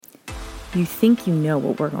You think you know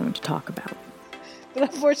what we're going to talk about. But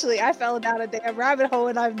unfortunately, I fell down a damn rabbit hole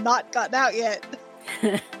and I've not gotten out yet.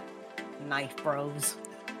 Knife bros.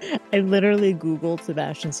 I literally Googled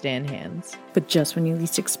Sebastian Stan hands. But just when you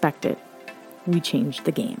least expect it, we changed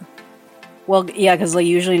the game. Well, yeah, because like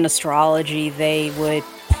usually in astrology, they would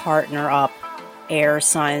partner up air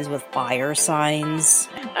signs with fire signs.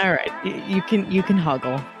 All right, you can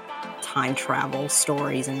huggle. Time travel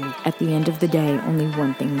stories, and At the end of the day, only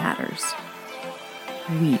one thing matters.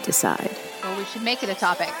 We decide. Well, we should make it a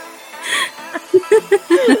topic.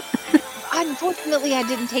 Unfortunately, I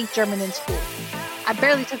didn't take German in school.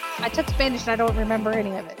 I took Spanish and I don't remember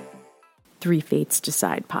any of it. Three Fates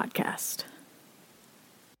Decide podcast.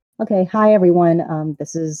 Okay, hi everyone.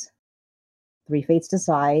 This is Three Fates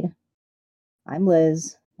Decide. I'm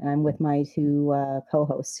Liz, and I'm with my two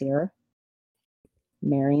co-hosts here,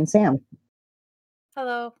 Mary and Sam.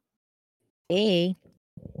 Hello. Hey.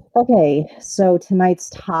 Okay, so tonight's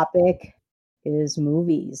topic is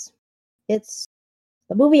movies. It's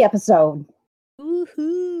the movie episode.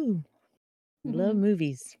 Woohoo! Love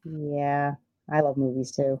movies. Yeah, I love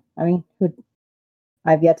movies too. I mean,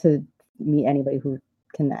 I've yet to meet anybody who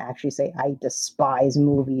can actually say I despise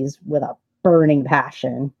movies with a burning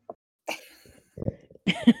passion.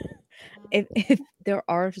 If there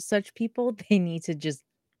are such people, they need to just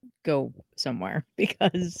go somewhere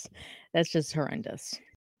because that's just horrendous.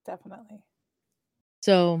 Definitely.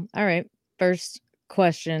 So, all right, first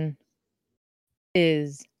question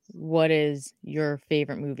is, what is your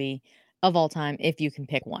favorite movie of all time, if you can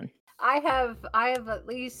pick one? I have at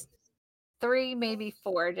least 3, maybe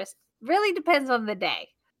 4. Just really depends on the day.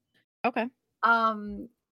 Okay.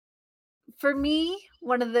 For me,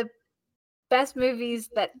 one of the best movies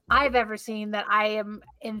that I've ever seen that I am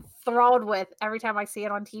enthralled with every time I see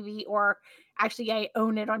it on TV, or actually I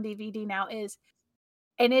own it on DVD now,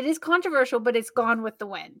 and it is controversial, but it's Gone with the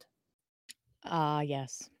Wind.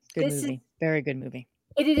 Yes. Good movie. Very good movie.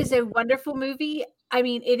 It is a wonderful movie. I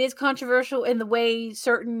mean, it is controversial in the way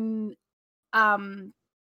certain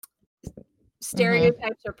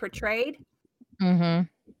stereotypes are portrayed. But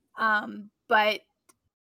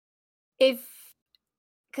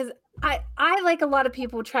because I like a lot of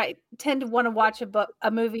people tend to want to watch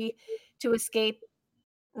a movie to escape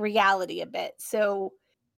reality a bit. So,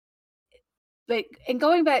 and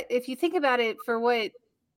going back, if you think about it,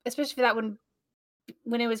 especially for that one,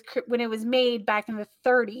 when it was made back in the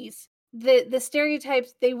 30s, the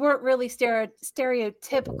stereotypes, they weren't really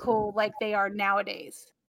stereotypical like they are nowadays.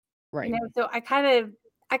 Right. You know, so I kind of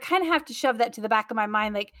have to shove that to the back of my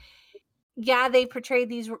mind, like, yeah, they portrayed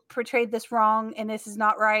this wrong, and this is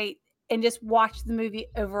not right, and just watch the movie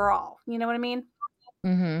overall. You know what I mean?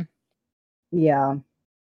 Yeah.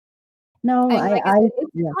 No,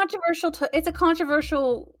 it's controversial. It's a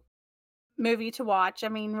controversial movie to watch. I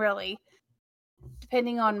mean, really,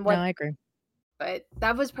 depending on what. No, I agree. But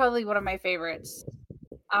that was probably one of my favorites.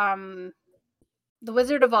 The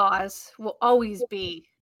Wizard of Oz will always be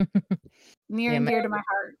near and dear to my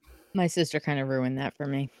heart. My sister kind of ruined that for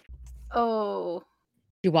me. Oh.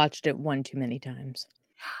 She watched it one too many times.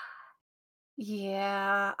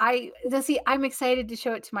 Yeah. I'm excited to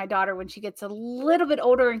show it to my daughter when she gets a little bit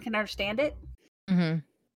older and can understand it.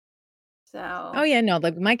 So. Oh yeah, no,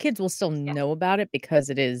 like my kids will still know about it because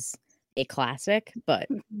it is a classic, but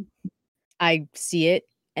I see it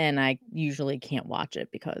and I usually can't watch it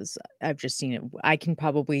because I've just seen it. I can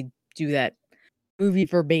probably do that movie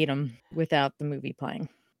verbatim without the movie playing.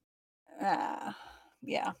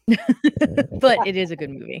 Yeah. But it is a good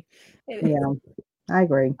movie. Yeah, I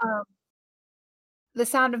agree. The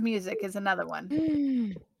Sound of Music is another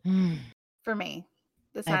one for me.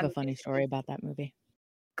 I have a funny story about that movie.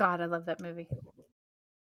 God, I love that movie.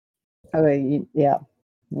 Okay, yeah.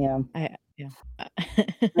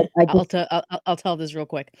 I'll tell this real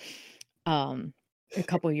quick. A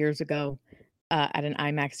couple of years ago, at an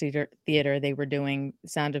IMAX theater, they were doing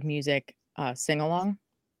Sound of Music sing along.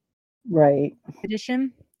 Right.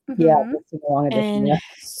 Edition. Yeah, sing along edition. And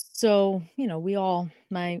so,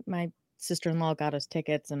 my sister-in-law got us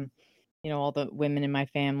tickets, and all the women in my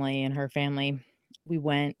family and her family, we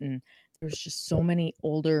went, and there was just so many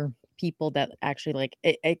older people that actually, like,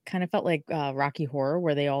 it kind of felt like Rocky Horror,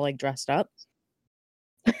 where they all like dressed up.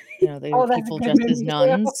 They were people dressed as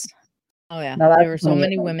nuns. Oh yeah, there were so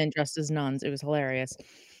many women dressed as nuns. It was hilarious.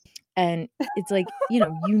 And it's like,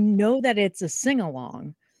 that it's a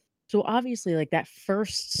sing-along. So obviously, like, that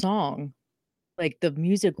first song, like, the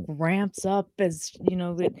music ramps up as,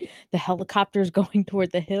 the helicopter's going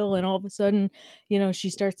toward the hill, and all of a sudden, she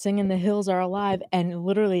starts singing "The Hills Are Alive," and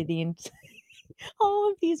literally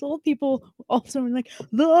all of these old people also were like,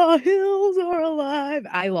 the hills are alive.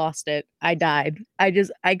 I lost it. I died.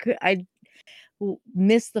 I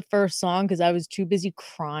missed the first song because I was too busy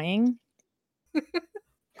crying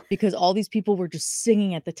because all these people were just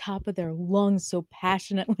singing at the top of their lungs so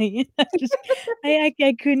passionately.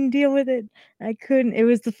 I couldn't deal with it. I couldn't. It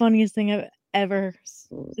was the funniest thing I've ever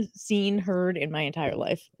seen, heard in my entire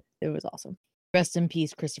life. It was awesome. Rest in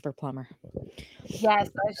peace, Christopher Plummer. Yes,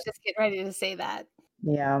 I was just getting ready to say that.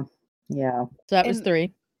 Yeah. Yeah. So that was And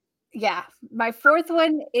 3. yeah, my fourth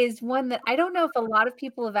one is one that I don't know if a lot of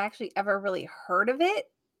people have actually ever really heard of it.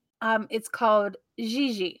 It's called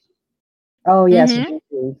Gigi. Oh yes. Mhm.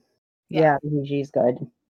 Gigi. Yeah. Yeah, Gigi's good.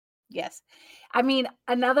 Yes. I mean,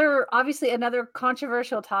 obviously another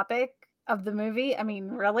controversial topic of the movie. I mean,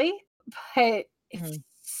 really? But it's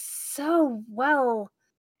so well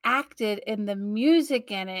acted and the music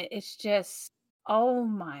in it, it's just, oh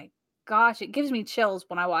my gosh, it gives me chills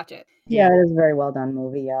when I watch it. Yeah, it is a very well done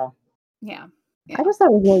movie. Yeah. Yeah. I just thought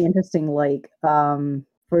it was really interesting. Like,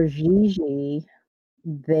 for Gigi,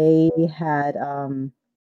 they had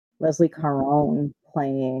Leslie Caron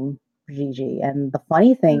playing Gigi, and the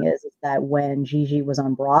funny thing is that when Gigi was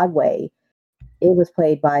on Broadway, it was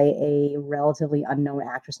played by a relatively unknown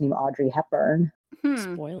actress named Audrey Hepburn.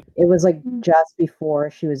 Spoiler. It was like just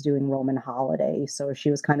before she was doing Roman Holiday, so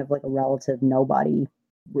she was kind of like a relative nobody,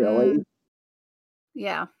 really.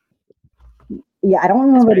 Yeah. Yeah, I don't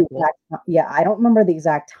remember pretty the exact. Yeah, I don't remember the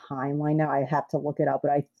exact timeline now. I have to look it up,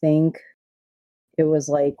 but I think it was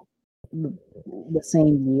like the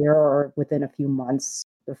same year or within a few months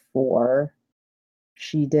before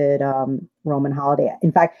she did Roman Holiday.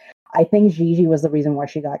 In fact, I think Gigi was the reason why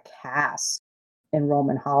she got cast in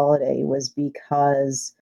Roman Holiday was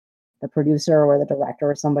because the producer or the director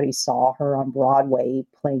or somebody saw her on Broadway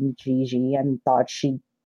playing Gigi and thought she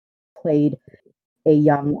played a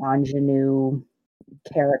young ingenue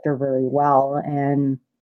character very well, and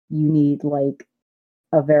you need like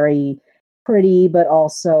a very pretty but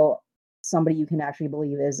also somebody you can actually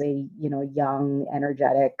believe is a young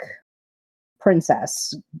energetic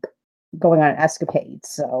princess going on an escapade.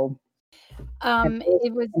 So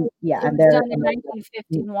It was yeah, it and was there done in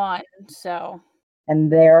 1951, so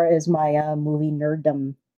and there is my movie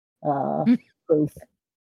nerddom proof.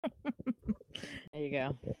 There you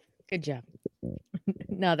go. Good job.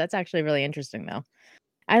 No, that's actually really interesting though.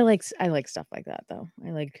 I like stuff like that though.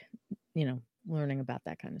 I like, learning about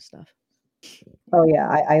that kind of stuff. Oh yeah,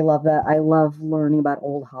 I love that. I love learning about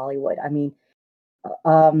old Hollywood. I mean,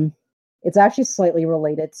 it's actually slightly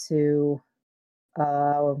related to.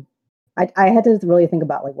 I had to really think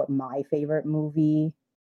about like what my favorite movie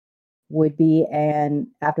would be, and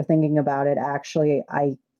after thinking about it, actually,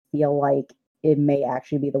 I feel like it may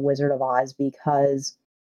actually be The Wizard of Oz because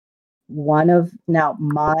now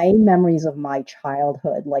my memories of my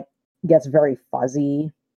childhood like gets very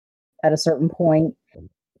fuzzy at a certain point.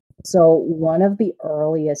 So one of the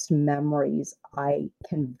earliest memories I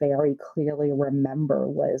can very clearly remember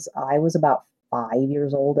was I was about 5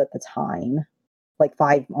 years old at the time, like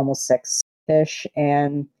 5, almost 6-ish,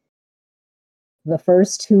 and the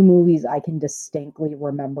first 2 movies I can distinctly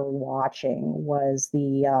remember watching was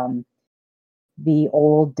the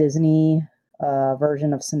old Disney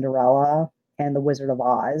version of Cinderella and The Wizard of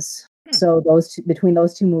Oz. So between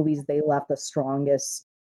those 2 movies, they left the strongest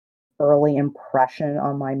early impression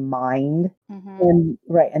on my mind. And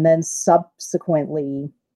and then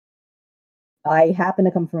subsequently, I happen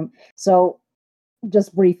to come from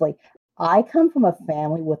just briefly, I come from a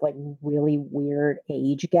family with like really weird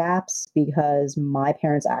age gaps because my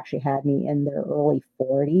parents actually had me in their early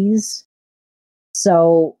 40s.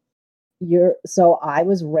 So so I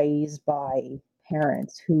was raised by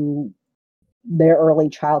parents who their early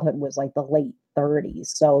childhood was like the late 30s.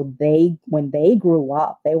 So when they grew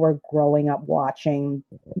up, they were growing up watching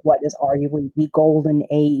what is arguably the golden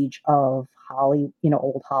age of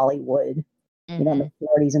old Hollywood, in the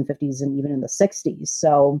 40s and 50s and even in the 60s.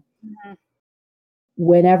 So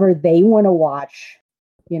whenever they want to watch,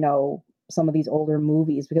 some of these older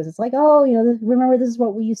movies, because it's like, oh, remember this is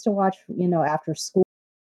what we used to watch, after school,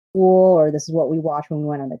 or this is what we watched when we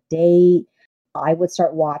went on a date. I would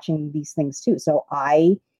start watching these things too. So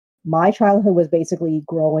my childhood was basically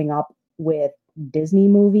growing up with Disney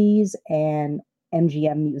movies and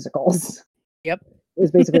MGM musicals. Yep.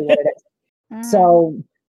 Is basically what it is. So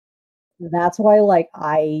that's why like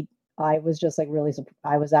I was just like really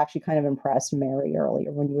I was actually kind of impressed, Mary,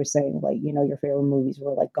 earlier when you were saying like, your favorite movies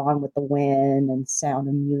were like Gone with the Wind and Sound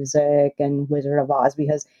of Music and Wizard of Oz,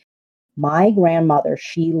 because my grandmother,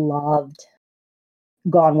 she loved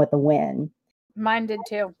Gone with the Wind. Mine did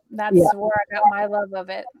too. That's Yeah. where I got my love of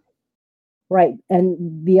it. Right.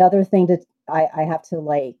 And the other thing that I have to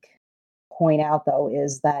like point out though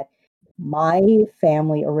is that my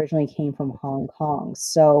family originally came from Hong Kong.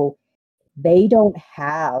 So they don't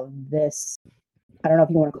have this, I don't know if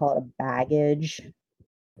you want to call it a baggage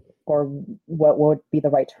or what would be the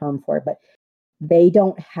right term for it, but they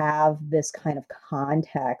don't have this kind of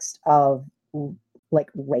context of like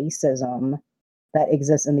racism that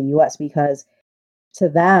exists in the US because to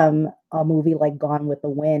them, a movie like Gone with the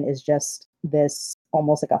Wind is just this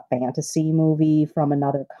almost like a fantasy movie from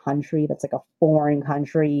another country that's like a foreign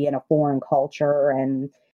country and a foreign culture and,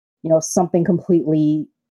 something completely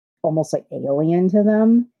almost like alien to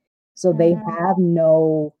them. So they have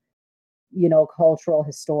no, cultural,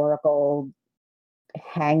 historical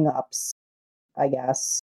hang-ups, I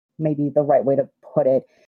guess, maybe the right way to put it,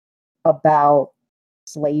 about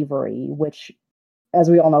slavery, which, as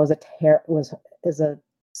we all know, is a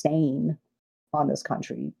stain on this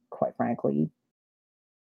country, quite frankly.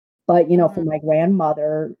 But for my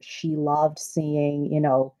grandmother, she loved seeing,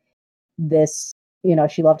 this,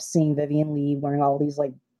 she loved seeing Vivian Lee wearing all these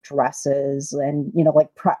like dresses and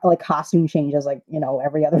like costume changes, like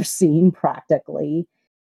every other scene practically,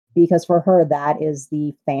 because for her that is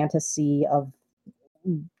the fantasy of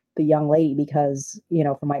the young lady. Because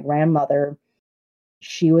for my grandmother,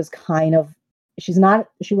 she was kind of she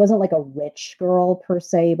wasn't like a rich girl per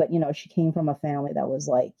se, but she came from a family that was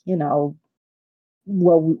like,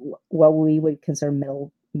 what we would consider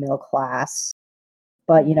middle class.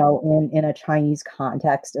 But in a Chinese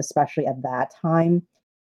context, especially at that time,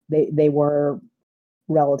 they were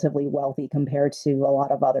relatively wealthy compared to a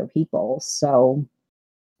lot of other people. So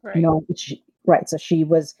Right. right. So she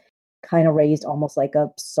was kind of raised almost like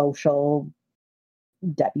a social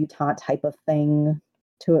debutante type of thing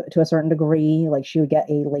to a certain degree. Like she would get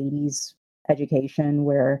a ladies education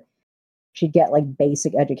where she'd get like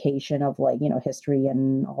basic education of like, history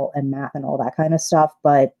and math and all that kind of stuff,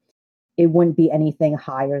 but it wouldn't be anything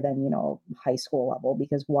higher than, high school level,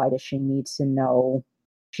 because why does she need to know?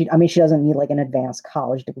 She doesn't need like an advanced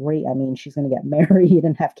college degree. I mean, she's going to get married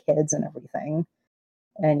and have kids and everything,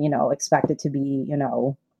 and expect it to be,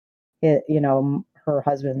 her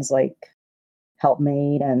husband's like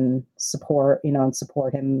helpmate and support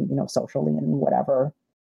him, socially and whatever.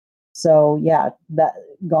 So yeah, that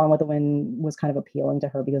Gone with the Wind was kind of appealing to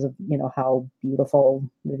her because of how beautiful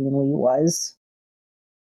Vivian Lee was.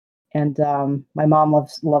 And my mom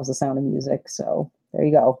loves The Sound of Music, so there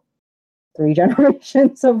you go. 3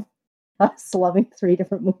 generations of us loving 3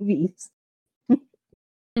 different movies.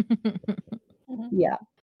 Yeah.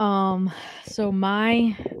 So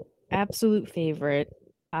my absolute favorite,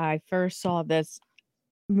 I first saw this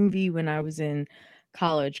movie when I was in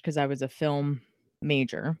college because I was a film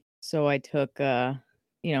major. So I took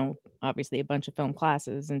obviously a bunch of film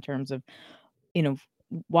classes in terms of,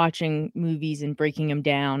 watching movies and breaking them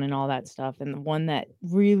down and all that stuff. And the one that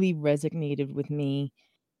really resonated with me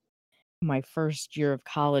my first year of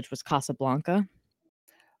college was Casablanca.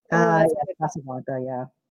 Yeah, Casablanca, yeah.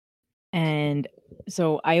 And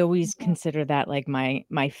so I always consider that like my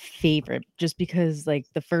favorite, just because like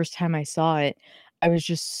the first time I saw it, I was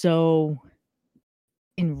just so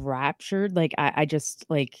enraptured. Like I just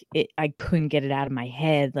like it, I couldn't get it out of my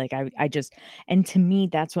head. Like I just, and to me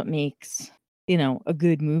that's what makes a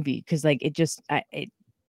good movie, because like it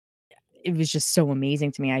was just so amazing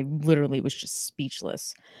to me. I literally was just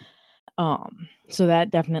speechless. So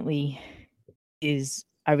that definitely is,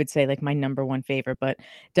 I would say, like my number one favorite, but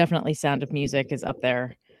definitely Sound of Music is up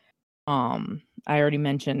there. I already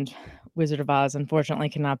mentioned Wizard of Oz, unfortunately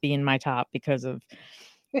cannot be in my top because of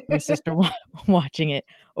my sister watching it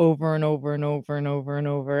over and over and over and over and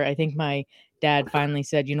over. I think my dad finally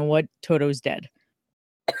said, "You know what? Toto's dead."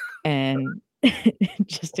 And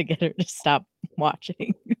just to get her to stop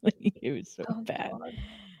watching. Like, it was so bad.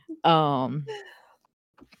 God.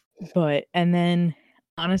 But and then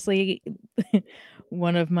honestly,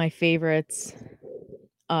 one of my favorites,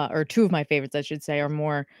 or 2 of my favorites, I should say, are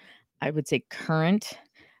more, I would say, current,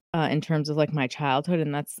 in terms of like my childhood,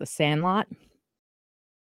 and that's The Sandlot.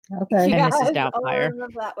 Okay. And Yes, Mrs. I Doubtfire.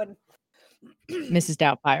 remember that one. Mrs.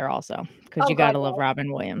 Doubtfire also, because you gotta love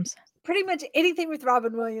Robin Williams. Pretty much anything with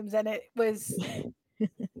Robin Williams in it was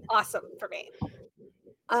awesome for me.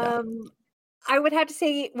 I would have to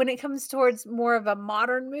say, when it comes towards more of a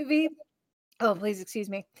modern movie, oh, please excuse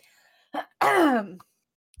me. I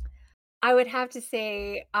would have to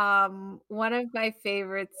say one of my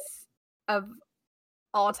favorites of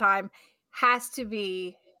all time has to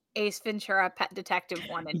be Ace Ventura: Pet Detective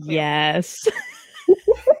 1 and 2. Yes.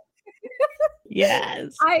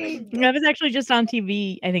 Yes. I That was actually just on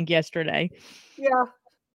TV, I think, yesterday.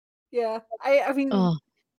 yeah. I mean, Oh,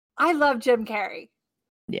 I love Jim Carrey,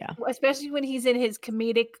 yeah. especially when he's in his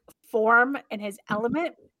comedic form and his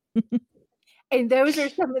element. And those are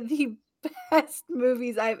some of the best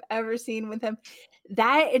movies I've ever seen with him.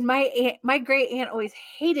 That and my great aunt always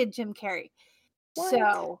hated Jim Carrey. What?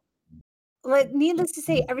 So, needless to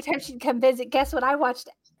say, every time she'd come visit, guess what? I watched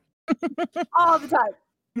all the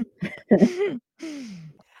time.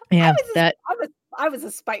 Yeah, that I was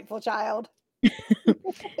a spiteful child.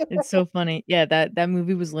 it's so funny. Yeah, that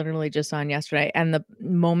movie was literally just on yesterday, and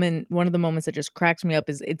one of the moments that just cracks me up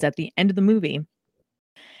is it's at the end of the movie,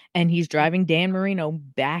 and he's driving Dan Marino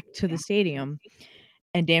back to the stadium,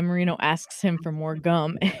 and Dan Marino asks him for more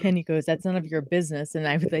gum, and he goes, "That's none of your business." And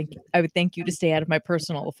I would thank you to stay out of my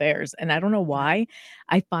personal affairs. And I don't know why,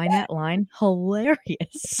 I find that line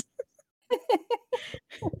hilarious.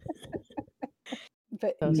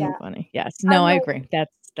 But So yeah, funny. Yes. No, I like, agree.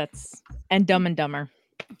 That's and Dumb and Dumber.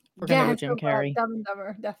 We're gonna go Jim Carrey. Dumb and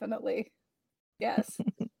Dumber, definitely. Yes.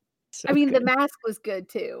 So I mean, The good. Mask was good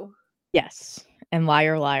too. Yes. And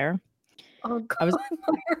Liar Liar. Oh God, I was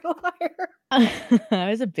liar, liar. I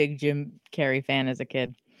was a big Jim Carrey fan as a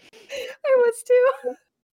kid. I was too.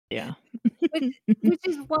 Yeah. Which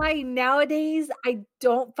is why nowadays I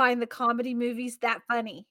don't find the comedy movies that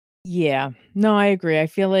funny. Yeah. No, I agree. I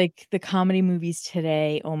feel like the comedy movies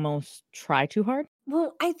today almost try too hard.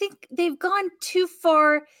 Well, I think they've gone too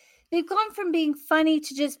far. They've gone from being funny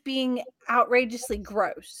to just being outrageously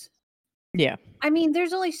gross. Yeah. I mean,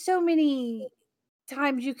 there's only so many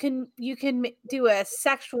times you can do a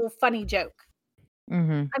sexual funny joke.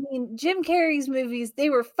 Mm-hmm. I mean, Jim Carrey's movies, they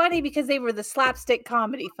were funny because they were the slapstick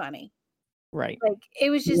comedy funny. Right. Like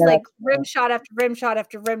it was just Yeah, like that's rim shot after rim shot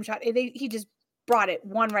after rim shot. He just brought it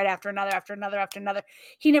one right after another after another after another.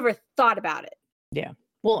 He never thought about it. Yeah.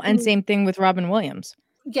 Well, and same thing with Robin Williams.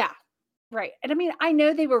 Yeah. Right. And I mean, I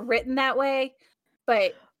know they were written that way,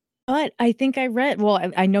 but I think I read,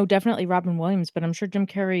 I know definitely Robin Williams, but I'm sure Jim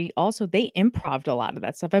Carrey also, they improv'd a lot of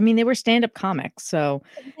that stuff. I mean, they were stand-up comics, so,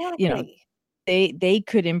 you know, exactly. they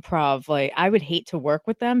could improv. Like, I would hate to work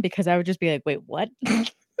with them because I would just be like, "Wait, what?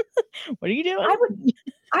 What are you doing?" I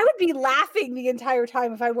would be laughing the entire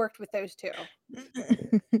time if I worked with those two.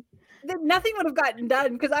 Then nothing would have gotten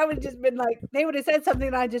done because I would have just been like, they would have said something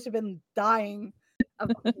and I'd just have been dying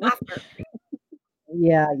of laughter.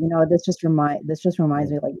 Yeah, this just reminds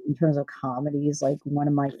me, like, in terms of comedies, like, one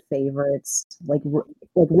of my favorites, like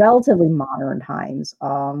relatively modern times,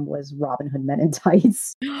 was Robin Hood Men in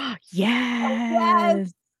Tights.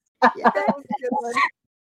 Yes. Yeah, that was a good one.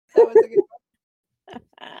 That was a good one.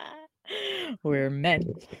 We're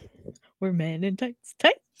men. We're men in tights,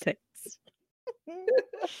 tights, tights.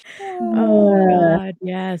 Oh God,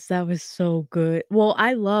 yes, that was so good. Well,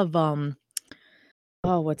 I love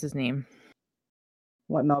what's his name?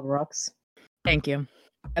 What, Mel Brooks? Thank you.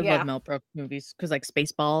 I Yeah. love Mel Brooks movies because like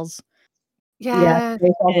Spaceballs. Yeah.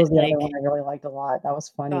 Spaceballs was the like- other one I really liked a lot. That was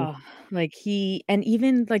funny. Oh, like and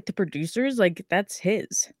even like the producers, like that's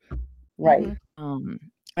his. Right. Mhm.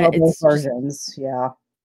 Well, both It's just, versions, yeah.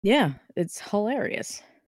 yeah, it's hilarious.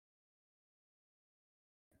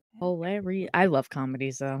 Hilarious. I love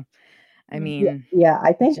comedies though. I mean, Yeah,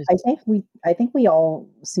 I think just- I think we all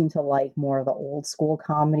seem to like more of the old school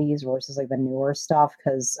comedies versus like the newer stuff,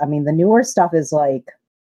 because I mean the newer stuff is like,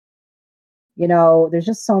 there's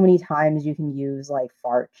just so many times you can use like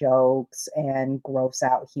fart jokes and gross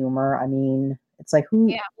out humor. I mean, it's like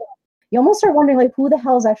Yeah. you almost start wondering like who the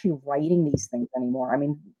hell is actually writing these things anymore. I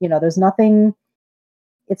mean, there's nothing.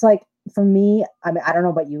 It's like, for me, I mean, I don't know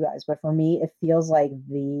about you guys, but for me, it feels like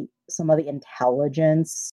some of the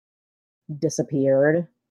intelligence disappeared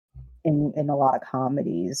in a lot of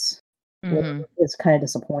comedies, which Mhm. is kind of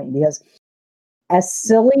disappointing, because as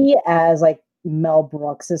silly as like Mel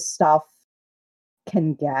Brooks's stuff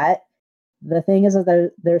can get, the thing is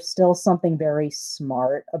that there's still something very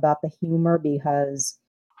smart about the humor, because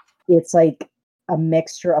it's like a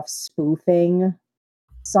mixture of spoofing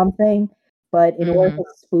something, but in order to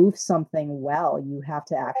spoof something well, you have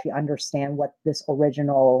to actually understand what this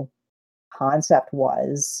original concept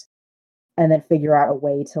was, and then figure out a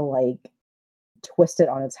way to like twist it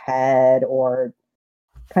on its head, or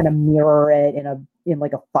kind of mirror it in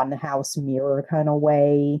like a funhouse mirror kind of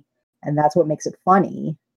way, and that's what makes it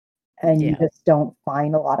funny. And you Yeah. just don't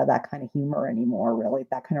find a lot of that kind of humor anymore, really,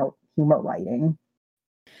 that kind of humor writing.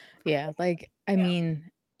 Yeah, like I mean,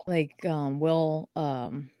 like Will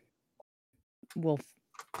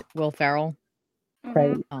Ferrell.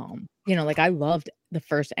 Right. Mhm. Like I loved the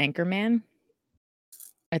first Anchorman.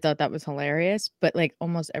 I thought that was hilarious, but like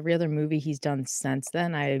almost every other movie he's done since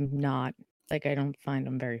then, I'm not like I don't find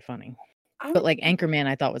him very funny. But like Anchorman,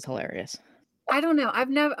 I thought was hilarious. I don't know.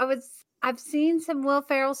 I've seen some Will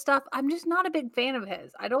Ferrell stuff. I'm just not a big fan of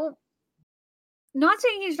his. Not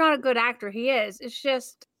saying he's not a good actor. He is. It's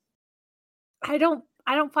just I don't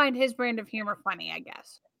find his brand of humor funny, I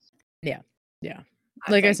guess. Yeah.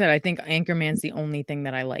 Like I said, I think Anchorman's the only thing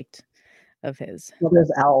that I liked of his. Well,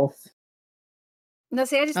 there's Elf. No,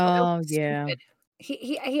 see, I just thought Oh it was yeah. stupid.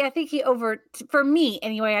 He I think he for me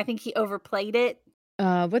anyway, I think he overplayed it.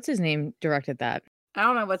 What's his name directed that? I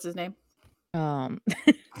don't know what's his name.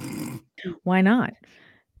 Why not?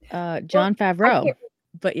 Jon Favreau. can't-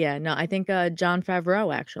 But yeah, no, I think Jon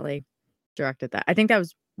Favreau actually directed that. I think that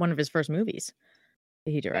was one of his first movies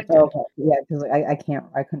that he directed. Okay, yeah, because I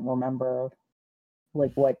couldn't remember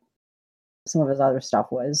like what some of his other stuff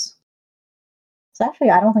was. So actually,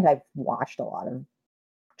 I don't think I've watched a lot of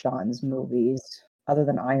John's movies other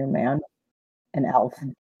than Iron Man and Elf.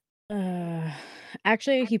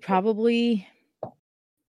 Actually, he probably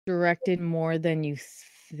directed more than you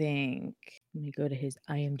think. Let me go to his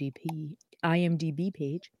IMDb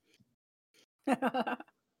page.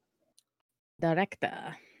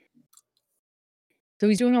 Director. So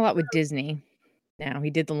he's doing a lot with Disney now. He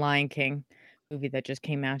did the Lion King movie that just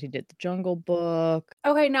came out. He did the Jungle Book.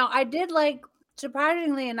 Okay, now I did like,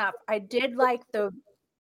 surprisingly enough, I did like the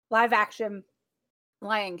live action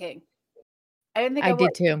Lion King. I didn't think I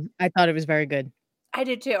did too. I thought it was very good. I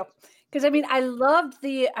did too. Because I mean, I loved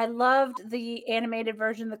the animated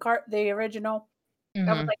version, the original. I was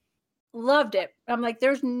Mhm. like, loved it. I'm like,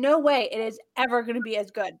 there's no way it is ever going to be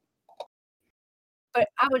as good. But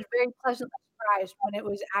I was very pleasantly surprised when it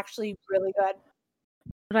was actually really good.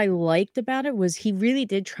 What I liked about it was he really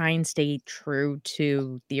did try and stay true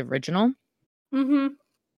to the original, Mm-hmm.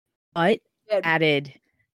 but Good. added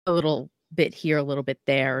a little bit here, a little bit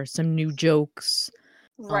there, some new jokes.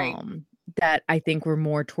 Right. That I think were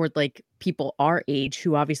more toward like people our age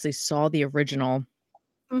who obviously saw the original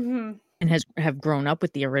Mm-hmm. and have grown up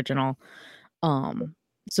with the original.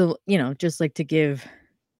 So just like to give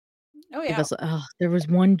Oh give yeah. us there was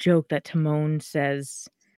one joke that Timon says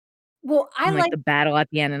Well, I in like like the battle at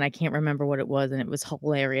the end, and I can't remember what it was, and it was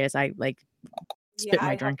hilarious. I like spit yeah,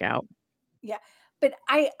 my drink out. yeah. But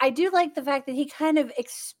I do like the fact that he kind of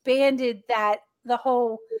expanded the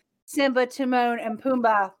whole Simba, Timon, and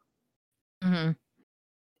Pumbaa Mhm.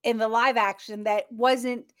 in the live action that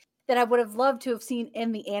I would have loved to have seen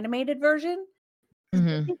in the animated version.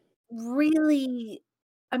 Mhm. Really,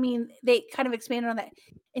 I mean, they kind of expanded on that,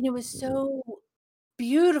 and it was so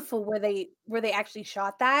beautiful where they actually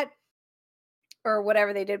shot that or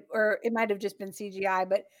whatever they did, or it might have just been CGI,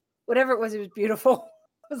 but whatever it was beautiful.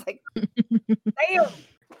 I was like, damn.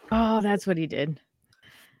 Oh, that's what he did.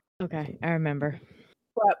 Okay, I remember.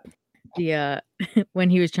 What? The when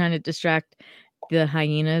he was trying to distract the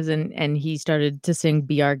hyenas and he started to sing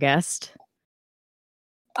 "Be Our Guest."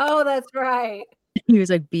 Oh, that's right. He was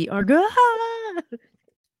like, "Be our guest."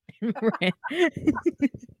 Right.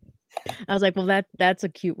 I was like, well, that's a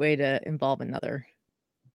cute way to involve another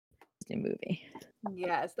Disney movie.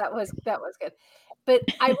 Yes, that was good. But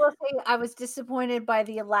I will say I was disappointed by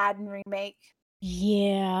the Aladdin remake.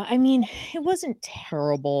 Yeah, I mean, it wasn't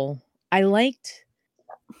terrible. I liked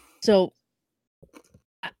so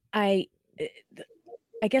I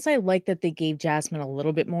I guess I like that they gave Jasmine a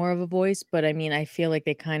little bit more of a voice, but I mean, I feel like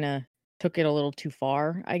they kind of took it a little too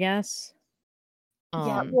far, I guess.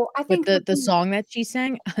 Yeah, well, I But think the song that she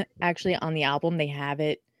sang, actually on the album, they have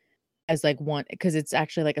it as like one because it's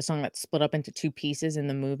actually like a song that's split up into two pieces in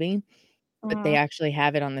the movie, but they actually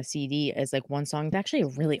have it on the CD as like one song. It's actually a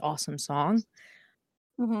really awesome song.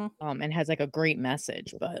 And has like a great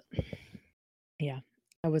message, but yeah,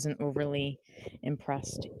 I wasn't overly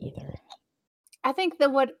impressed either. I think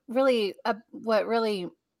that what really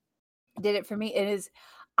did it for me is,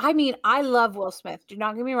 I mean, I love Will Smith. Do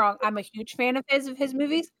not get me wrong. I'm a huge fan of his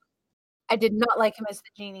movies. I did not like him as the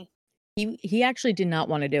genie. He actually did not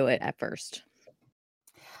want to do it at first.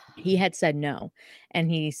 He had said no, and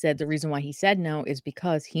he said the reason why he said no is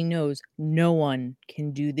because he knows no one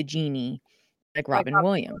can do the genie like Robin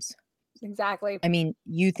Williams. Exactly. I mean,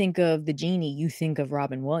 you think of the genie, you think of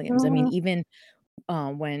Robin Williams. I mean, even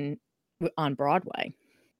when on Broadway,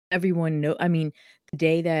 everyone I mean, the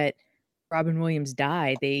day that Robin Williams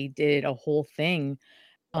died, they did a whole thing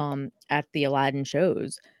at the Aladdin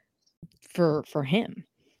shows for him.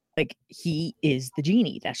 Like, he is the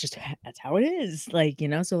genie. That's how it is. Like,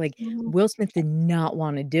 so like Will Smith did not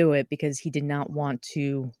want to do it because he did not want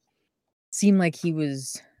to seem like he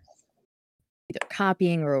was either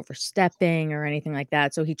copying or overstepping or anything like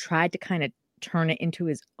that. So he tried to kind of turn it into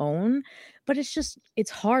his own, but it's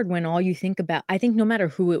hard when all you think about, I think no matter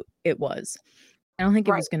who it was, I don't think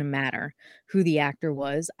it Right. was going to matter who the actor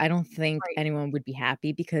was. I don't think Right. anyone would be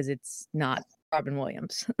happy because it's not Robin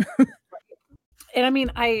Williams. And I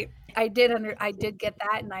mean, I did get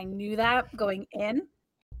that, and I knew that going in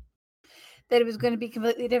that it was going to be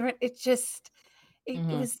completely different. It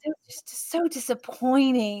Mhm. was just so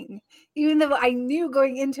disappointing. Even though I knew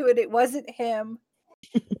going into it, it wasn't him.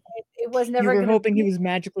 It was You never were going to hoping he be. was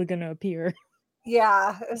magically going to appear.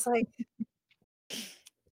 Yeah, it was like,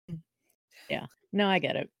 Yeah. No, I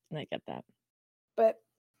get it. I get that. but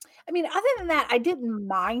I mean, other than that, I didn't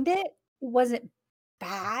mind it. It wasn't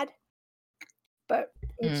bad, but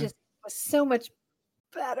it Mm. just was so much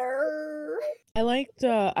better. I liked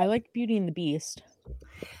Beauty and the Beast.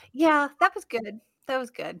 Yeah, that was good. That was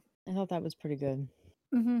good. I thought that was pretty good.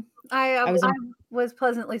 Mm-hmm. I I was was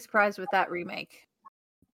pleasantly surprised with that remake.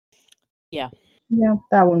 Yeah. Yeah,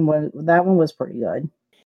 that one was pretty good.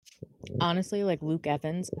 Honestly, like Luke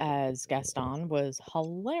Evans as Gaston was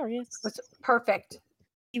hilarious. It was perfect.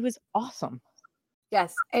 He was awesome.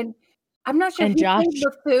 Yes, and I'm not sure And who Josh- played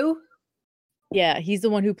LeFou. Yeah, he's the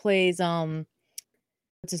one who plays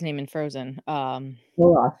what's his name in Frozen?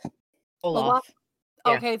 Olaf. Olaf.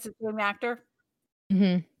 Yeah. Okay, it's the same actor.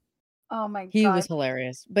 hmm Oh my He god, was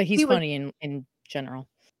hilarious, but he's He was- funny in general.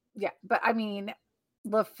 yeah. But I mean,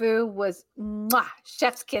 LeFou was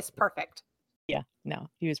chef's kiss perfect. Yeah, no,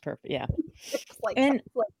 he was perfect. Yeah, It was like, and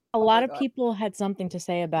like, a oh lot my of God. people had something to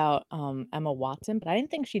say about Emma Watson, but I didn't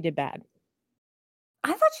think she did bad.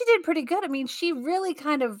 I thought she did pretty good. I mean, she really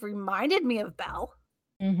kind of reminded me of Belle.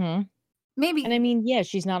 Mm-hmm. Maybe. And I mean, yeah,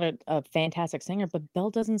 she's not a fantastic singer, but Belle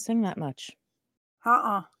doesn't sing that much.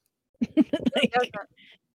 Like, Doesn't.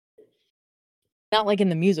 not like in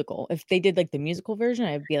the musical. If they did like the musical version,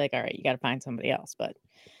 I'd be like, all right, you got to find somebody else. But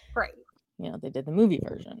Right. they did the movie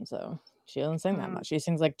version, so she doesn't sing that much. She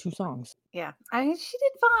sings like 2 songs. Yeah. I mean, she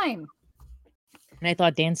did fine. And I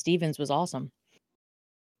thought Dan Stevens was awesome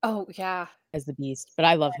Oh yeah, as the Beast, but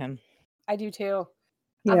I love him. I do too.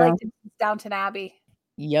 Yeah. I liked him since Downton Abbey.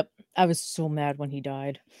 Yep, I was so mad when he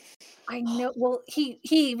died. I know. Well,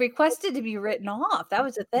 he requested to be written off. That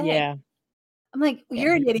was the thing. Yeah, I'm like, Yeah,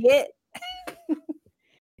 you're an idiot. I'm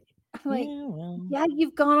like, yeah, well, yeah,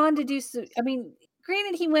 you've gone on to do some. I mean,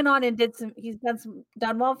 granted, he went on and did some. He's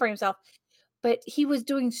done well for himself, but he was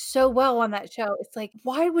doing so well on that show. It's like,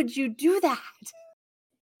 why would you do that?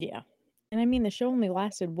 yeah. And I mean, the show only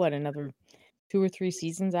lasted what, another 2 or 3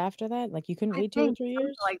 seasons after that? Like you couldn't I wait 2 or think 3 something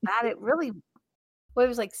years? like that. It really. Well, it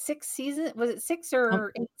was like 6 seasons. Was it 6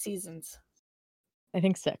 or 8 seasons? I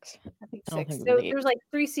think 6. I think I don't 6. think it So was 8. there's like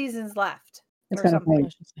 3 seasons left. It's or kind of something. funny. I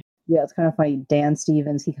should say. Yeah, it's kind of funny. Dan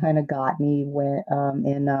Stevens, he kind of got me when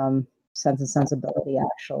in Sense and Sensibility.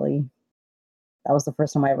 Actually, that was the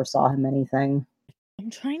first time I ever saw him anything. I'm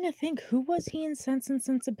trying to think, who was he in Sense and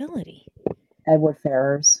Sensibility? Edward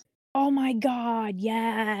Ferrars. Oh my God,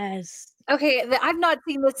 yes. Okay, I've not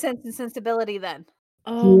seen this Sense and Sensibility then.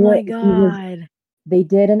 Oh wa- my he was- God. They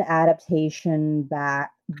did an adaptation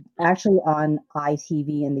back actually on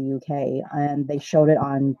ITV in the UK, and they showed it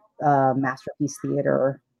on Masterpiece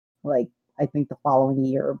Theatre, like I think the following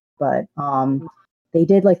year. But they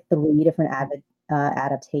did like 3 different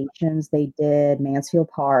adaptations. They did Mansfield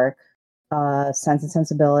Park, Sense and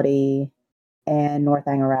Sensibility, and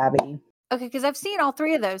Northanger Abbey. Okay, because I've seen all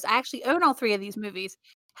 3 of those. I actually own all 3 of these movies.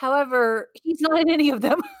 However, he's not in any of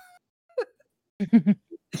them.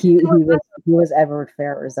 He was Edward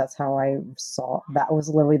Ferrars. That's how I saw. That was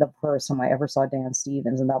literally the first time I ever saw Dan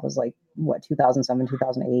Stevens, and that was like what 2007,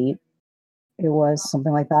 2008. It was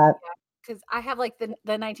something like that. Because I have like the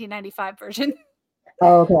 1995 version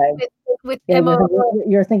Oh, okay. with Yeah, Emma.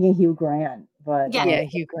 you're thinking Hugh Grant, but Yeah. Yeah,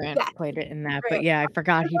 Hugh Grant Yeah. played it in that. Right. But yeah, I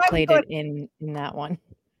forgot he That's why I'm played going- it in that one.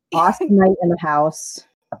 Austin Night in the House.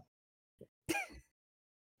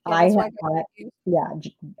 Yeah, that's why I I got confused. Yeah,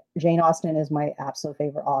 Jane Austen is my absolute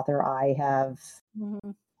favorite author. I have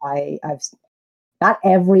Mhm. I've not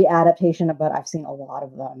every adaptation, but I've seen a lot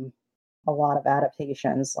of them. A lot of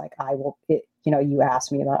adaptations. Like you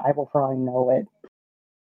asked me about, I will probably know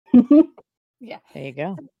it. Yeah, There you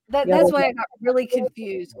go. Yeah, that's like- why I got really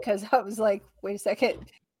confused because I was like, wait a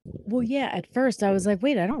second. Well, yeah, at first I was like,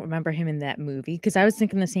 wait, I don't remember him in that movie because I was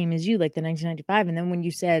thinking the same as you, like the 1995. And then when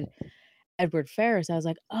you said Edward Ferrars, I was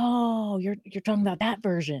like, oh, you're talking about that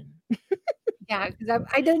version. Yeah, because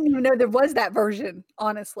I didn't even know there was that version.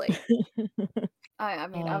 Honestly, I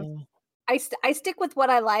mean, Oh, I stick with what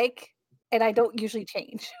I like, and I don't usually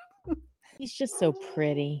change. he's just so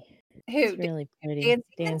pretty. He's Who? really pretty. Dan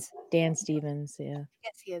Dan Stevens? Dan Stevens, yeah.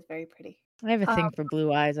 Yes, he is very pretty. I have a thing Um, for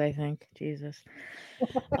blue eyes, I think. Jesus.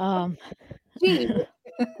 Um Gee,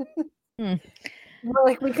 hmm, we're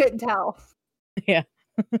like we couldn't tell. yeah.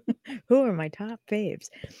 Who are my top faves?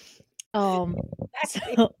 Um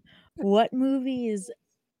Exactly. so what movies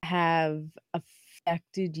have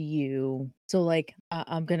affected you? So like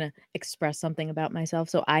I'm going to express something about myself.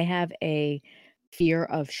 So I have a fear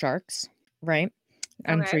of sharks, right?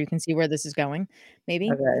 I'm Okay. sure you can see where this is going,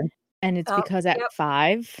 maybe. Okay. And it's Oh, because at yep.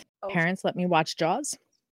 5, Oh. parents let me watch Jaws.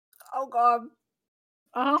 Oh God.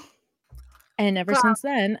 Uh-huh. And ever Clown. since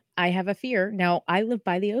then, I have a fear. Now, I live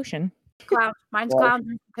by the ocean. Clown. Mine's Boy.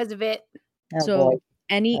 clown because of it. Oh boy. So, Okay.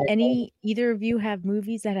 any either of you have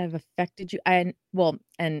movies that have affected you? And well,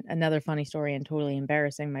 and another funny story and totally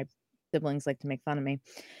embarrassing. My siblings like to make fun of me.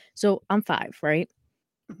 So, I'm 5, right?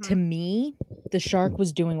 To Mhm. me, the shark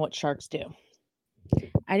was doing what sharks do.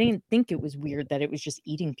 I didn't think it was weird that it was just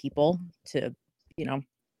eating people to, you know,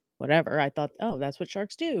 whatever. I thought, oh, that's what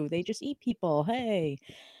sharks do. They just eat people. Hey.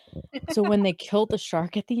 So when they killed the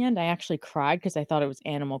shark at the end, I actually cried because I thought it was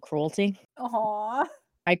animal cruelty. Aw.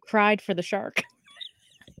 I cried for the shark.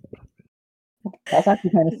 That's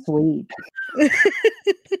actually kind of sweet.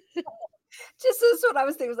 Just that's what I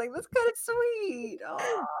was thinking. I was like, that's kind of sweet.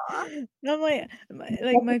 Aw. I'm like,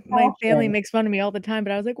 That's my family passion. makes fun of me all the time,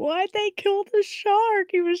 but I was like, why'd they kill the shark?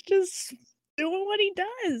 He was just doing what he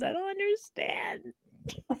does. I don't understand.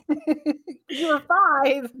 You were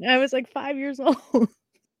 5. I was like 5 years old.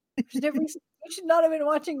 You should not have been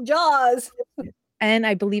watching Jaws. And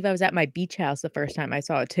I believe I was at my beach house the first time I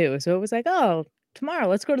saw it too. So it was like, oh, tomorrow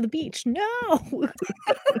let's go to the beach. No.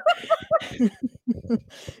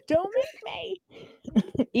 Don't make me.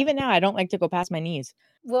 Even now, I don't like to go past my knees.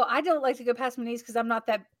 Well, I don't like to go past my knees because I'm not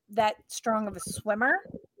that strong of a swimmer.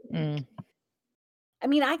 Mm. I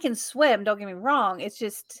mean, I can swim. Don't get me wrong. It's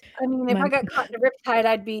just, I mean, if My- I got caught in a riptide,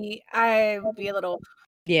 I would be a little.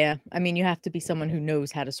 Yeah, I mean, you have to be someone who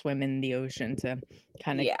knows how to swim in the ocean to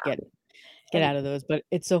kind of Yeah. get And- out of those. But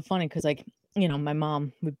it's so funny because, like, you know, my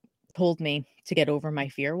mom told me to get over my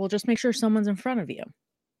fear. Well, just make sure someone's in front of you,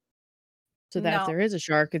 so that if No. there is a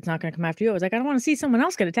shark, it's not going to come after you. I was like, I don't want to see someone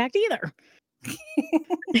else get attacked either.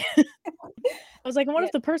 I was like, and what Yeah.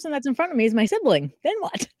 if the person that's in front of me is my sibling? Then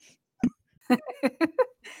what?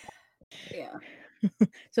 Yeah.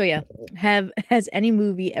 So yeah, has any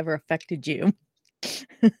movie ever affected you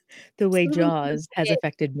the way Stephen Jaws has It.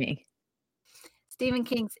 affected me? Stephen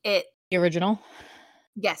King's It. The original?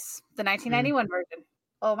 Yes, the 1991 version.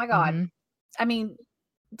 Oh my God. Mhm. I mean,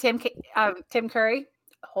 Tim Curry.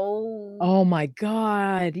 Oh, Oh my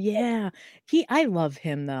god, yeah. I love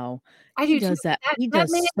him though. I He do too. does that. He That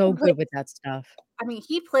does man so play- good with that stuff. I mean,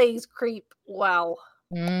 he plays creep well.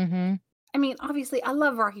 Mhm. I mean, obviously, I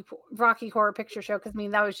love Rocky Horror Picture Show because I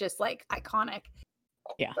mean that was just like iconic.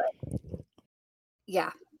 Yeah. But,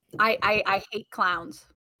 yeah, I hate clowns.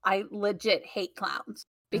 I legit hate clowns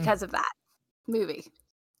because of that movie.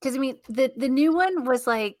 Because I mean, the new one was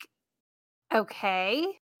like okay,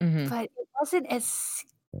 Mhm. but it wasn't as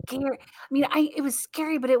scary. I mean, it was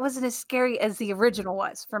scary, but it wasn't as scary as the original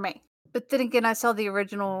was for me. But then again, I saw the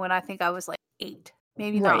original when I think I was like 8,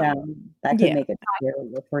 maybe Right. 9. Yeah, that could Yeah. make it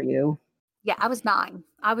scarier for you. Yeah, I was 9.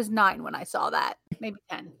 I was 9 when I saw that. Maybe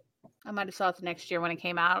 10. I might have saw it the next year when it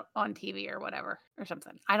came out on TV or whatever or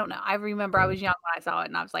something. I don't know. I remember I was young when I saw it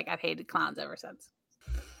and I was like, I've hated clowns ever since.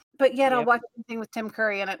 But yet I'll Yep. watch anything with Tim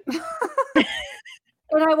Curry in it.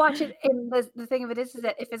 And I watch it, and the thing of it is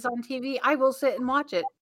that if it's on TV, I will sit and watch it.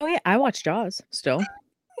 Oh yeah, I watch Jaws still.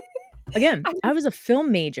 Again, I was a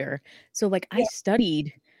film major, so like I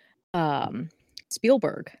studied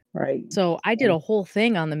Spielberg. Right. So I did a whole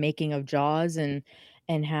thing on the making of Jaws and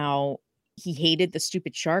how he hated the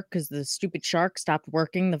stupid shark because the stupid shark stopped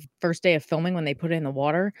working the first day of filming when they put it in the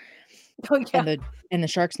water. Oh yeah. And the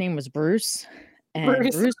shark's name was Bruce. And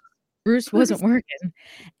Bruce. Bruce wasn't working.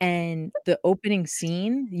 And the opening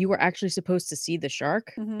scene, you were actually supposed to see the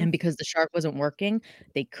shark. Mhm. And because the shark wasn't working,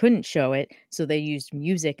 they couldn't show it. So they used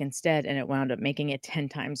music instead, and it wound up making it 10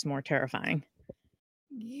 times more terrifying.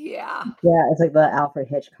 Yeah. Yeah, it's like the Alfred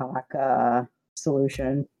Hitchcock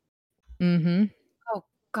solution. Mm-hmm. Oh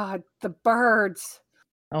God, the birds.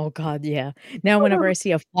 Oh God, yeah. Now whenever I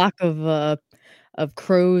see a flock of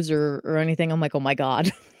crows or anything, I'm like, oh my God.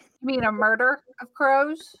 You mean a murder of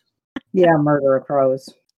crows? Yeah, Murder of Crows.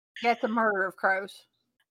 Yeah, it's a murder of crows.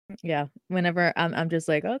 Yeah. Whenever I'm just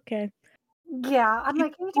like, okay. Yeah, I'm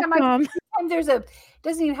like anytime there's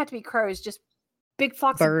doesn't even have to be crows, just big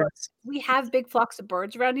flocks of birds. Birds. We have big flocks of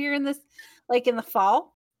birds around here in the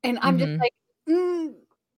fall, and I'm just Mhm. like,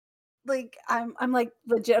 Like I'm like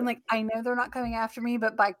legit. I'm like, I know they're not coming after me,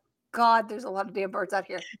 but by God, there's a lot of damn birds out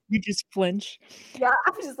here. You just flinch. Yeah,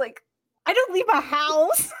 I'm just like, I don't leave my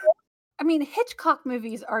house. I mean, Hitchcock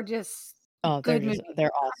movies are just Oh, good movies.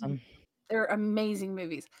 they're awesome. They're amazing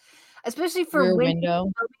movies, especially for Rear when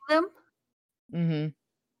Window. filming them. Mm-hmm.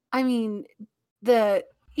 I mean,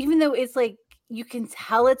 even though it's like you can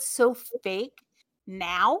tell it's so fake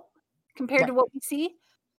now compared to Right. what we see,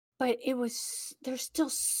 but they're still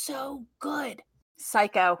so good.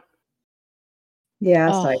 Psycho. Yeah,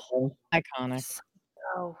 Oh, Psycho. iconic.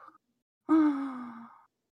 Psycho. Oh.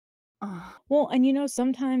 Well, and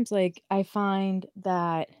sometimes like I find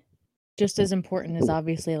that just as important as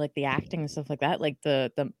obviously like the acting and stuff like that, like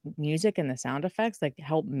the music and the sound effects like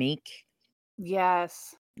help make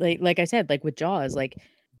Yes. like I said, like with Jaws, like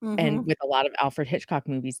and Mhm. with a lot of Alfred Hitchcock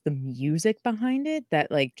movies, the music behind it that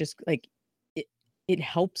like just like it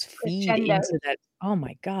helps feed Crescendos. into that. Oh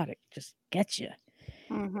my God, it just gets you.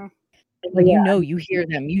 Mhm. And But when yeah, you hear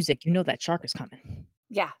that music, you know that shark is coming.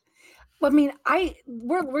 Yeah. Well, I mean,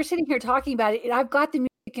 we're sitting here talking about it, and I've got the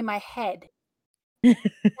music in my head.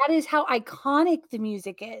 That is how iconic the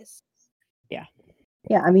music is. Yeah.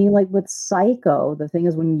 yeah. I mean, like with Psycho, the thing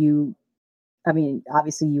is I mean,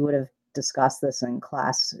 obviously you would have discussed this in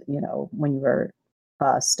class, when you were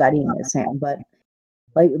studying it, Sam. But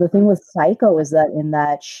like the thing with Psycho is that in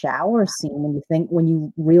that shower scene, when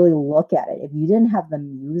you really look at it, if you didn't have the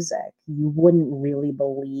music, you wouldn't really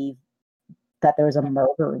believe that there's a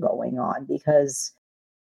murder going on because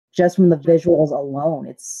just from the visuals alone,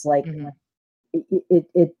 it's like Mhm.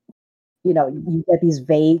 it you get these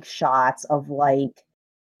vague shots of like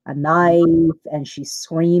a knife and she's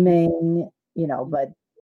screaming, but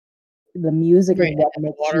the music is Right. And what the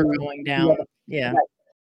makes water you going feel down. Yeah. right.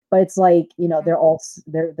 But it's like,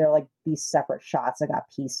 they're like these separate shots that got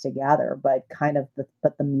pieced together, but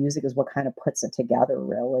the music is what kind of puts it together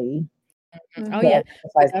really. Oh Mhm. yeah. But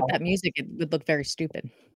besides Without the that music, it would look very stupid.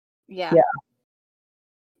 Yeah. yeah,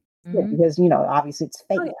 yeah, Mhm. because obviously it's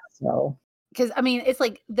Oh, fake. yeah. So Because I mean, it's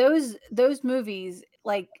like those movies,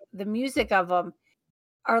 like the music of them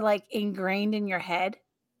are like ingrained in your head.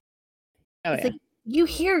 Oh It's yeah. like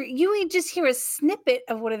you just hear a snippet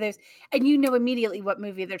of one of those, and you know immediately what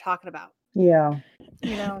movie they're talking about. yeah.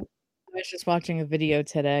 You know, I was just watching a video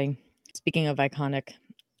today. Speaking of iconic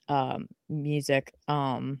music,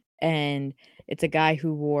 and it's a guy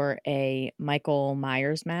who wore a Michael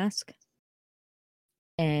Myers mask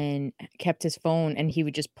and kept his phone, and he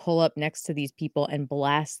would just pull up next to these people and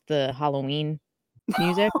blast the Halloween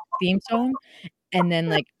music theme song, and then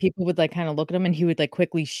like people would like kind of look at him and he would like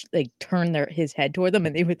quickly like turn his head toward them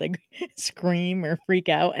and they would like scream or freak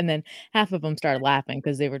out, and then half of them started laughing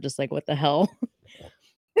because they were just like what the hell.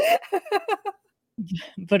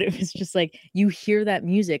 But it was just like you hear that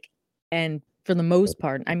music, and for the most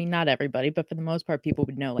part, I mean not everybody, but for the most part people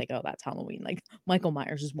would know like, oh, that's Halloween, like Michael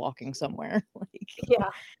Myers is walking somewhere. Like yeah.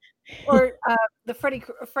 Or the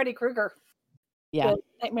Freddy Krueger, yeah. the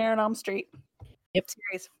Nightmare on Elm Street Yep.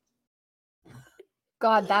 series.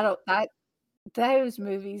 God, those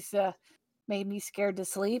movies made me scared to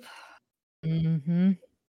sleep. Mhm.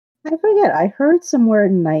 I forget. I heard somewhere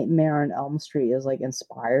Nightmare on Elm Street is like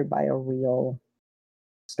inspired by a real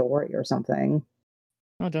story or something.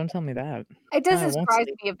 Oh, don't tell me that. It I doesn't won't surprise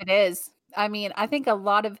sleep. me if it is. I mean, I think a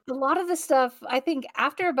lot of the stuff. I think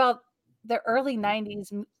after about the early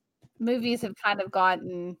 '90s, movies have kind of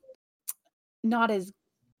gotten not as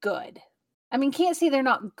good. I mean, can't say they're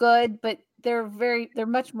not good, but they're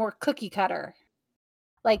much more cookie cutter.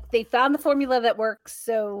 Like they found the formula that works,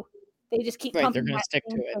 so they just keep Right, they're pumping gonna that stick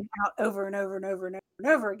to same it. thing out over and over and over and over and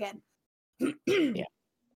over again. Yeah.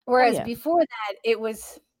 Oh Whereas yeah. before that, there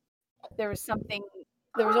was something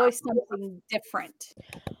there was always something different.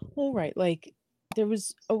 Well, right, like there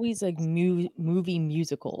was always like movie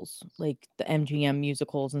musicals, like the MGM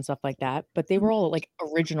musicals and stuff like that, but they were all like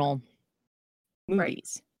original Right.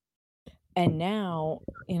 movies. And now,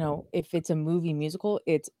 if it's a movie musical,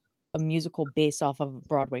 it's a musical based off of a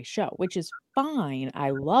Broadway show, which is fine. I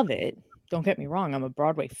love it. Don't get me wrong, I'm a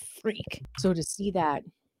Broadway freak. So to see that,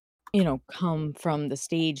 come from the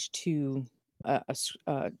stage to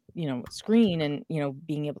screen, and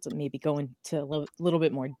being able to maybe go into a little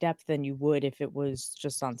bit more depth than you would if it was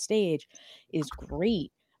just on stage is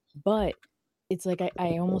great. But it's like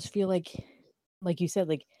I almost feel like you said,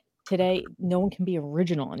 like today no one can be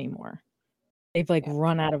original anymore. They've like Yeah.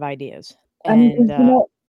 run out of ideas. I mean, And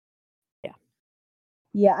yeah.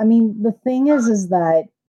 yeah. I mean, the thing is that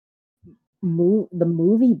the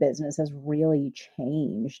movie business has really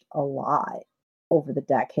changed a lot over the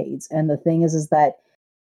decades, and the thing is that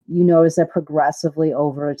you notice that progressively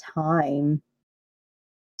over time,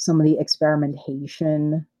 some of the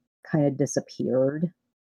experimentation kind of disappeared.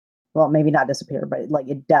 Well, maybe not disappeared, but like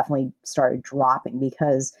it definitely started dropping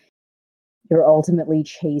because you're ultimately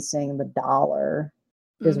chasing the dollar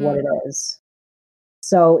is what it is.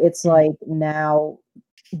 So it's like now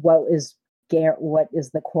what is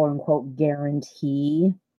the quote unquote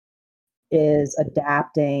guarantee is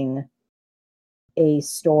adapting a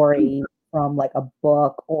story from like a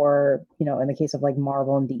book, or in the case of like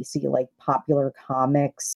Marvel and DC, like popular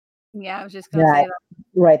comics. Yeah, I was just gonna say that.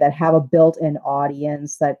 Right, that have a built-in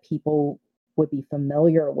audience that people would be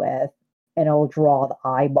familiar with, and it'll draw the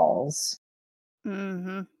eyeballs.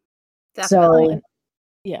 Mm-hmm. Definitely. So,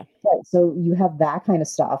 yeah. Right, so you have that kind of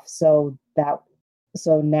stuff. So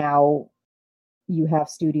now you have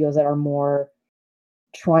studios that are more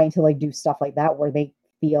trying to like do stuff like that where they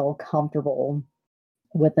feel comfortable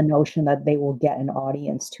with the notion that they will get an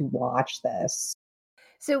audience to watch this.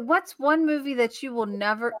 So what's one movie that you've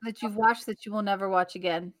watched that you will never watch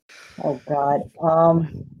again? Oh God.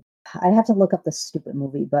 I'd have to look up the stupid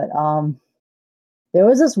movie, but there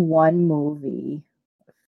was this one movie.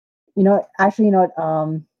 I'll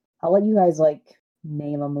let you guys like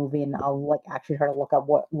name a movie, and I'll like actually try to look up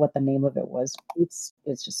what the name of it was. It's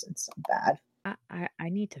so bad. I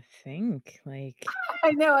need to think. Like,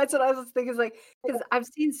 I know, that's what I was thinking. Is like, because I've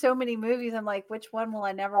seen so many movies, I'm like, which one will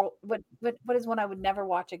I never? What is one I would never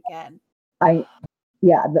watch again?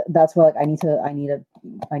 That's why like I need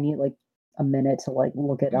like a minute to like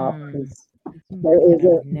look it up, because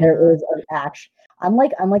there is an action.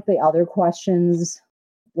 Unlike the other questions,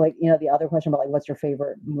 like the other question about like what's your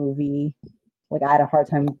favorite movie, like I had a hard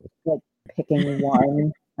time like picking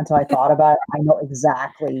one until I thought about it. I know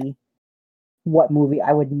exactly what movie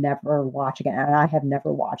I would never watch again, and I have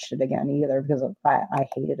never watched it again either because I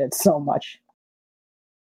hated it so much.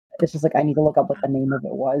 It's just like I need to look up what the name of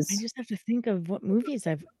it was. I just have to think of what movies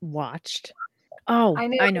I've watched. Oh, I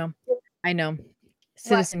know.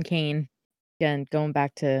 Citizen Kane. Again, going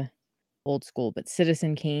back to old school, but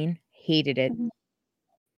Citizen Kane, hated it.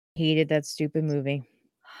 Hated that stupid movie.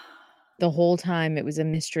 The whole time it was a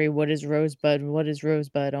mystery. What is Rosebud? What is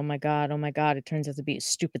Rosebud? Oh my god, it turns out to be a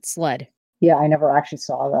stupid sled. Yeah, I never actually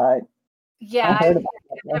saw that. Yeah, I've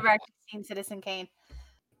never actually seen Citizen Kane.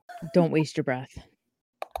 Don't waste your breath.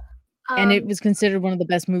 And it was considered one of the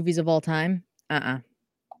best movies of all time.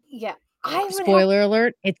 Yeah. Spoiler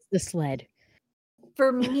alert, it's the sled.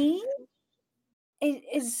 For me, it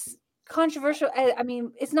is controversial. I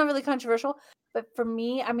mean, it's not really controversial, but for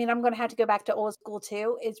me, I mean, I'm going to have to go back to old school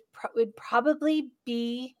too. It would probably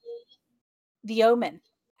be The Omen.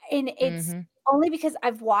 And it's only because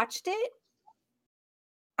I've watched it.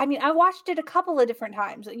 I mean, I watched it a couple of different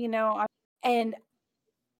times, and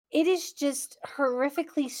it is just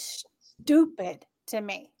horrifically stupid to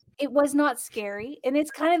me. It was not scary, and it's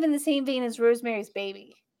kind of in the same vein as Rosemary's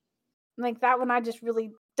Baby. Like that one, I just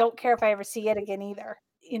really don't care if I ever see it again either.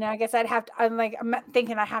 I guess I'm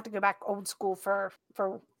thinking I have to go back old school for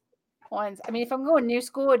ones. I mean, if I'm going new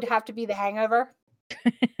school, it'd have to be The Hangover.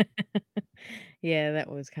 Yeah, that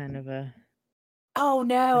was kind of a... Oh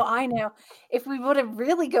no, I know. If we would have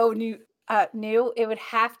really go new, it would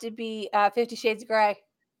have to be 50 Shades of Grey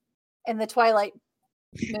and the Twilight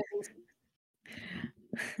movies.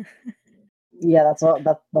 Yeah, that's a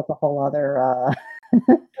whole other.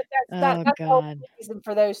 That's the whole reason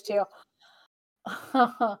for those two,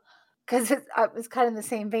 because it's kind of the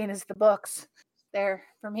same vein as the books there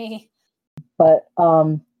for me. But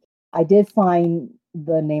I did find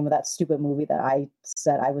the name of that stupid movie that I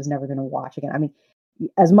said I was never going to watch again. I mean,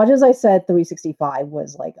 as much as I said 365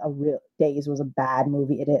 was like Days was a bad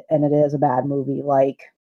movie, it is a bad movie. Like,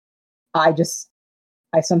 I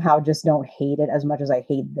somehow just don't hate it as much as I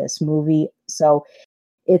hate this movie. So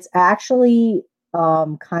it's actually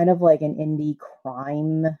kind of like an indie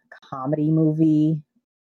crime comedy movie.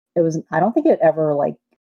 I don't think it ever like,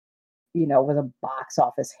 was a box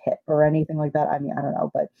office hit or anything like that. I mean, I don't know,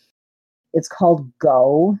 but it's called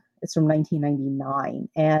Go. It's from 1999.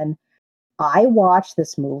 And I watched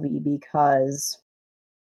this movie because,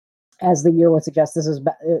 as the year would suggest,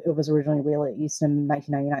 it was originally released in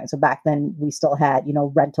 1999. So back then we still had,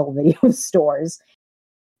 rental video stores.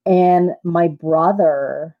 And my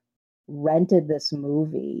brother rented this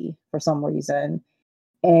movie for some reason.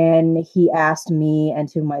 And he asked me and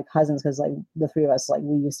two of my cousins, because like the three of us, like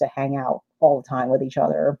we used to hang out all the time with each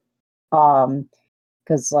other.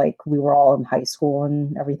 Because like we were all in high school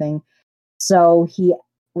and everything. So he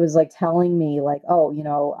was like telling me like, oh,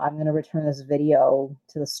 I'm going to return this video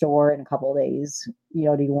to the store in a couple of days. Do you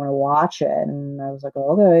want to watch it? And I was like,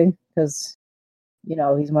 oh, okay. Because you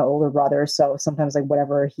know, he's my older brother, so sometimes like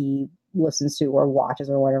whatever he listens to or watches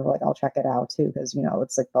or whatever, like I'll check it out too, because you know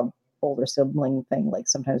it's like the older sibling thing. Like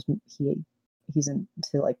sometimes he's into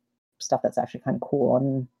like stuff that's actually kind of cool,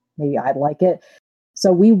 and maybe I'd like it.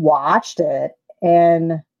 So we watched it,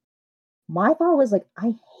 and my thought was like,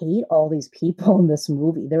 I hate all these people in this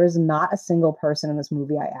movie. There is not a single person in this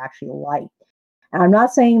movie I actually like. And I'm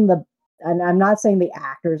not saying the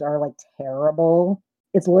actors are like terrible.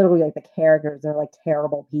 It's literally like the characters, they're like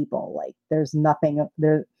terrible people. Like there's nothing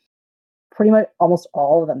there pretty much almost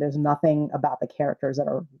all of them. There's nothing about the characters that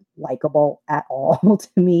are likable at all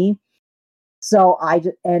to me. So I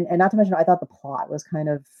just, and not to mention I thought the plot was kind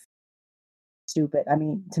of stupid. I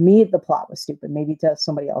mean, to me the plot was stupid. Maybe to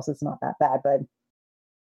somebody else it's not that bad, but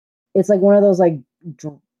it's like one of those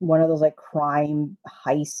like crime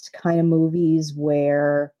heist kind of movies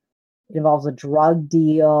where it involves a drug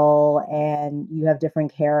deal and you have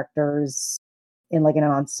different characters in like an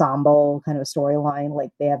ensemble kind of a storyline.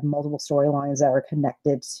 Like they have multiple storylines that are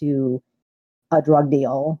connected to a drug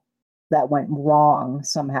deal that went wrong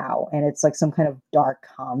somehow. And it's like some kind of dark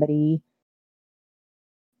comedy.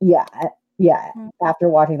 Yeah. After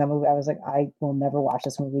watching that movie, I was like, I will never watch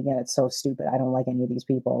this movie again. It's so stupid. I don't like any of these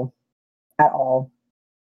people at all.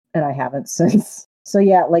 And I haven't since. So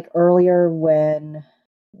yeah, like earlier when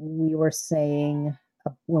we were saying,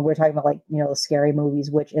 when we were talking about like, you know, the scary movies,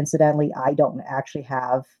 which incidentally, I don't actually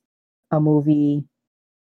have a movie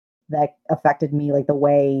that affected me like the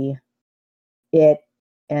way it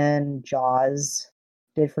and Jaws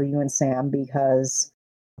did for you and Sam, because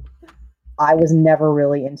I was never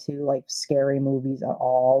really into like scary movies at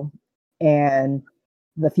all. And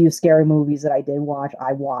the few scary movies that I did watch,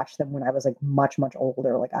 I watched them when I was like much, much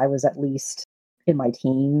older. Like I was at least in my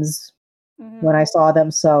teens when I saw them.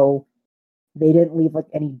 So they didn't leave like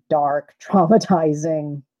any dark,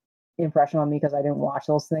 traumatizing impression on me because I didn't watch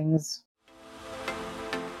those things.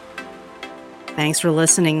 Thanks for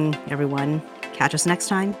listening, everyone. Catch us next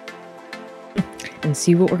time. And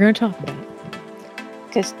see what we're going to talk about.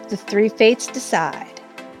 Because the three fates decide.